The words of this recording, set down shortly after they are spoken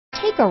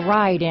Take a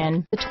ride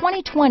in the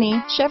 2020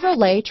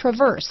 Chevrolet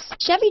Traverse.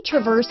 Chevy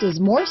Traverse is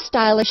more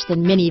stylish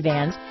than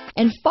minivans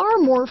and far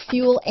more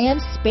fuel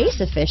and space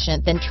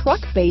efficient than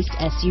truck-based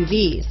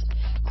SUVs.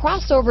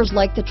 Crossovers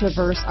like the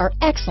Traverse are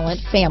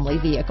excellent family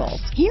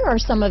vehicles. Here are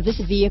some of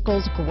this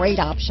vehicle's great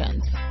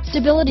options: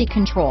 stability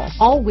control,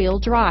 all-wheel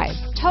drive,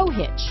 tow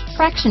hitch,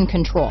 traction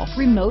control,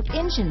 remote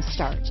engine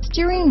start,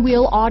 steering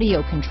wheel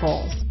audio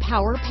controls,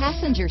 power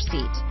passenger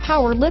seat,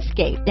 power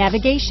liftgate,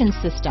 navigation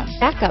system,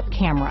 backup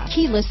camera,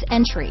 keyless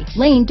entry,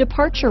 lane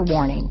departure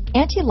warning,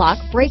 anti-lock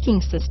braking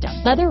system,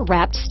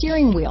 leather-wrapped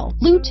steering wheel,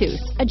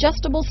 Bluetooth,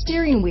 adjustable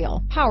steering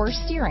wheel, power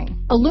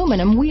steering,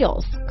 aluminum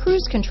wheels,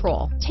 cruise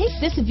control. Take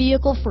this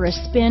vehicle for a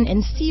spin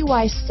and see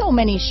why so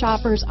many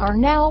shoppers are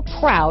now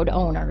proud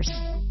owners.